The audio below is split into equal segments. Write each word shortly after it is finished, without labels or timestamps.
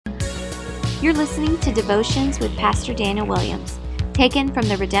You're listening to Devotions with Pastor Daniel Williams, taken from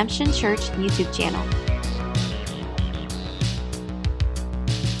the Redemption Church YouTube channel.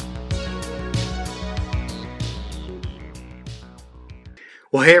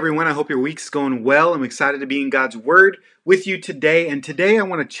 Well, hey everyone, I hope your week's going well. I'm excited to be in God's Word with you today. And today I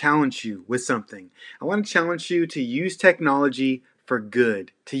want to challenge you with something. I want to challenge you to use technology for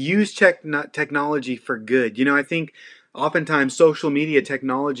good. To use technology for good. You know, I think oftentimes social media,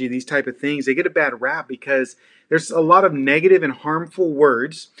 technology, these type of things, they get a bad rap because there's a lot of negative and harmful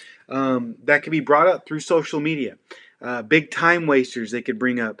words that can be brought up through social media. Big time wasters they could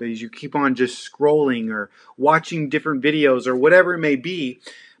bring up as you keep on just scrolling or watching different videos or whatever it may be.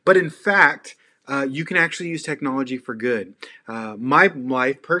 But in fact, you can actually use technology for good. My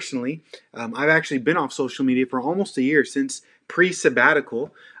life personally, I've actually been off social media for almost a year since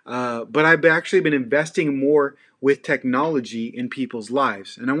pre-sabbatical, but I've actually been investing more with technology in people's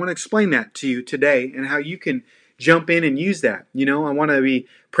lives. And I want to explain that to you today and how you can jump in and use that. You know, I want to be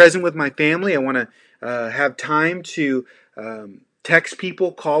present with my family. I want to have time to text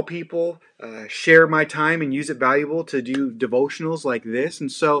people, call people, share my time and use it valuable to do devotionals like this.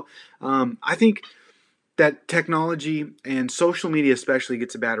 And so I think that technology and social media especially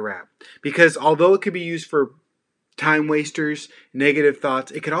gets a bad rap because although it could be used for time wasters, negative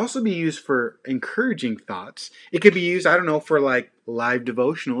thoughts, it could also be used for encouraging thoughts. It could be used, I don't know, for like live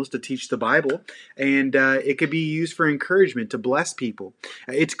devotionals to teach the Bible, and it could be used for encouragement to bless people.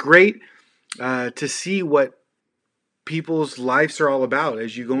 It's great to see what people's lives are all about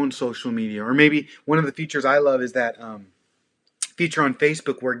as you go on social media. Or maybe one of the features I love is that feature on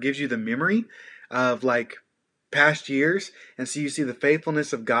Facebook where it gives you the memory of like past years, and so you see the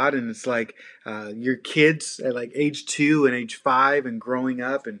faithfulness of God, and it's like your kids at like age 2 and age 5 and growing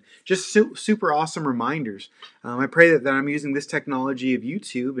up, and just super awesome reminders. I pray that I'm using this technology of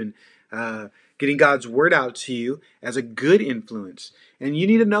YouTube and getting God's word out to you as a good influence. And you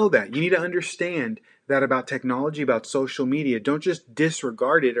need to know that. You need to understand that about technology, about social media. Don't just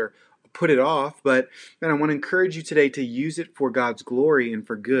disregard it or put it off, but man, I want to encourage you today to use it for God's glory and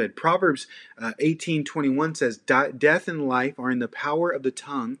for good. Proverbs 18:21 says, "Death and life are in the power of the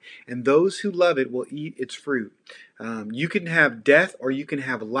tongue, and those who love it will eat its fruit." You can have death or you can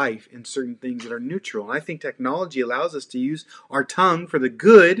have life in certain things that are neutral. And I think technology allows us to use our tongue for the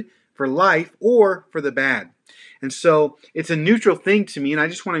good, for life, or for the bad. And so it's a neutral thing to me, and I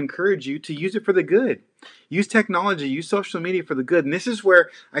just want to encourage you to use it for the good. Use technology, use social media for the good. And this is where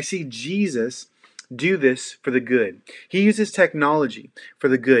I see Jesus do this for the good. He uses technology for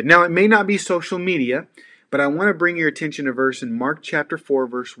the good. Now, it may not be social media, but I want to bring your attention to a verse in Mark chapter 4,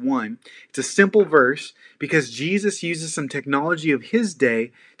 verse 1. It's a simple verse because Jesus uses some technology of his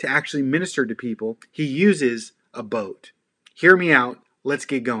day to actually minister to people. He uses a boat. Hear me out. Let's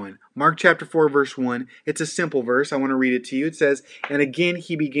get going. Mark chapter 4, verse 1. It's a simple verse. I want to read it to you. It says, "And again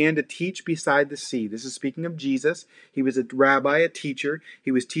he began to teach beside the sea." This is speaking of Jesus. He was a rabbi, a teacher.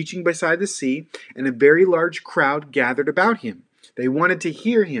 He was teaching beside the sea, and a very large crowd gathered about him. They wanted to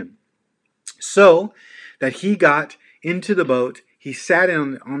hear him. So that he got into the boat, he sat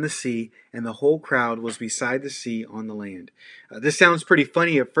on the sea, and the whole crowd was beside the sea on the land. This sounds pretty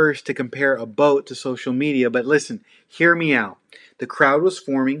funny at first to compare a boat to social media, but listen, hear me out. The crowd was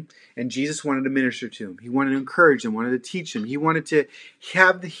forming, and Jesus wanted to minister to him. He wanted to encourage them, wanted to teach them. He wanted to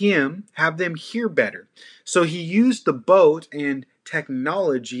have them hear better. So he used the boat and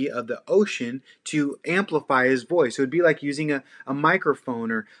technology of the ocean to amplify his voice. It would be like using a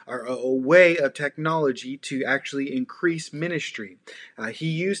microphone or a way of technology to actually increase ministry. He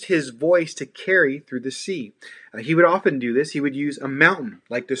used his voice to carry through the sea. He would often do this. He would use a mountain,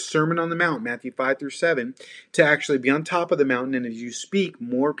 like the Sermon on the Mount, Matthew 5 through 7, to actually be on top of the mountain, and as you speak,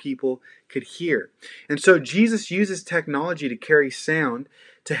 more people could hear. And so Jesus uses technology to carry sound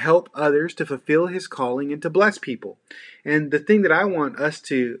to help others to fulfill his calling and to bless people. And the thing that I want us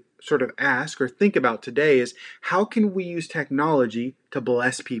to sort of ask or think about today is how can we use technology to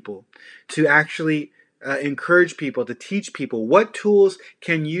bless people, to actually encourage people, to teach people? What tools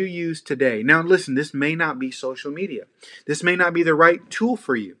can you use today? Now listen, this may not be social media. This may not be the right tool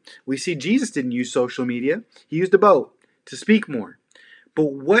for you. We see Jesus didn't use social media. He used a boat to speak more. But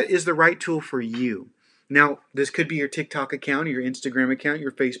what is the right tool for you? Now, this could be your TikTok account, your Instagram account,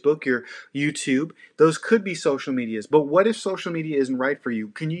 your Facebook, your YouTube. Those could be social medias. But what if social media isn't right for you?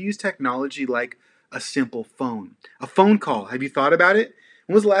 Can you use technology like a simple phone? A phone call. Have you thought about it?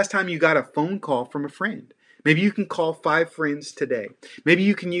 When was the last time you got a phone call from a friend? Maybe you can call 5 friends today. Maybe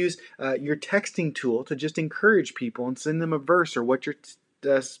you can use your texting tool to just encourage people and send them a verse or what you're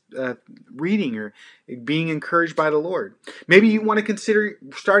reading or being encouraged by the Lord. Maybe you want to consider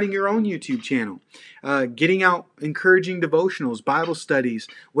starting your own YouTube channel, getting out encouraging devotionals, Bible studies,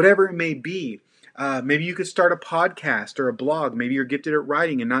 whatever it may be. Maybe you could start a podcast or a blog. Maybe you're gifted at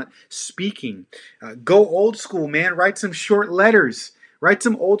writing and not speaking. Go old school, man. Write some short letters. Write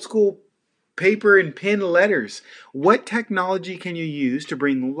some old school paper and pen letters. What technology can you use to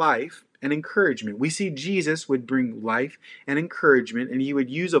bring life and encouragement? We see Jesus would bring life and encouragement, and he would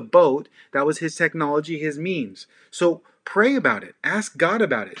use a boat. That was his technology, his means. So pray about it. Ask God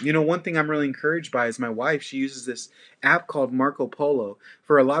about it. You know, one thing I'm really encouraged by is my wife. She uses this app called Marco Polo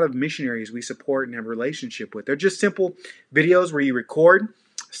for a lot of missionaries we support and have a relationship with. They're just simple videos where you record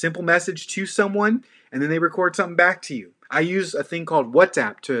a simple message to someone, and then they record something back to you. I use a thing called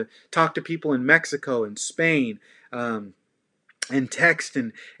WhatsApp to talk to people in Mexico and Spain, and text,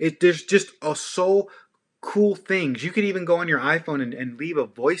 and there's just so cool things. You could even go on your iPhone and leave a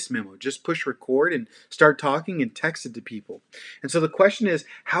voice memo. Just push record and start talking and text it to people. And so the question is,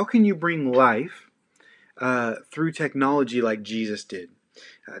 how can you bring life through technology like Jesus did?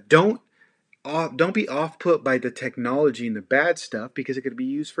 Don't be off-put by the technology and the bad stuff, because it could be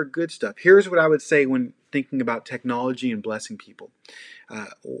used for good stuff. Here's what I would say when thinking about technology and blessing people.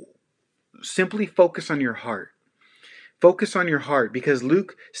 Simply focus on your heart. Focus on your heart, because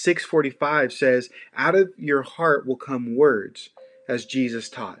Luke 6:45 says, out of your heart will come words, as Jesus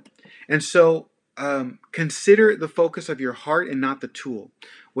taught. And so consider the focus of your heart and not the tool.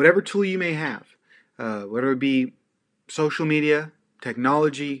 Whatever tool you may have, whether it be social media,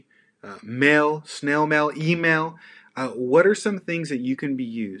 technology, mail, snail mail, email, what are some things that you can be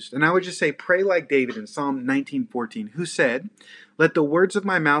used? And I would just say, pray like David in Psalm 19:14, who said, let the words of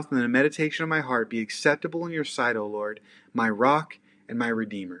my mouth and the meditation of my heart be acceptable in your sight, O Lord, my rock and my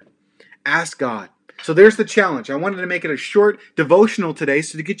redeemer. Ask God. So there's the challenge. I wanted to make it a short devotional today,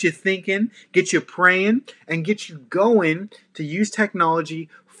 so to get you thinking, get you praying, and get you going to use technology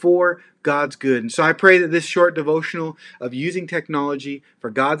for God's good. And so I pray that this short devotional of using technology for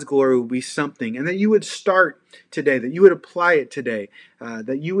God's glory will be something, and that you would start today, that you would apply it today,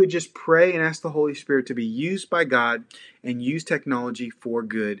 that you would just pray and ask the Holy Spirit to be used by God and use technology for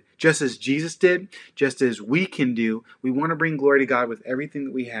good. Just as Jesus did, just as we can do, we want to bring glory to God with everything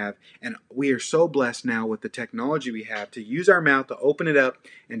that we have. And we are so blessed now with the technology we have to use our mouth to open it up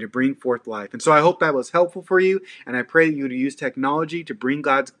and to bring forth life. And so I hope that was helpful for you, and I pray that you would use technology to bring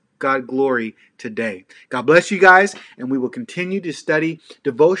God glory today. God bless you guys, and we will continue to study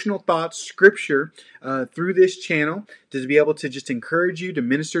devotional thoughts, scripture, through this channel, to be able to just encourage you, to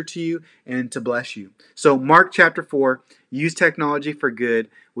minister to you, and to bless you. So Mark chapter 4, use technology for good.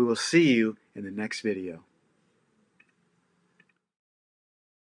 We will see you in the next video.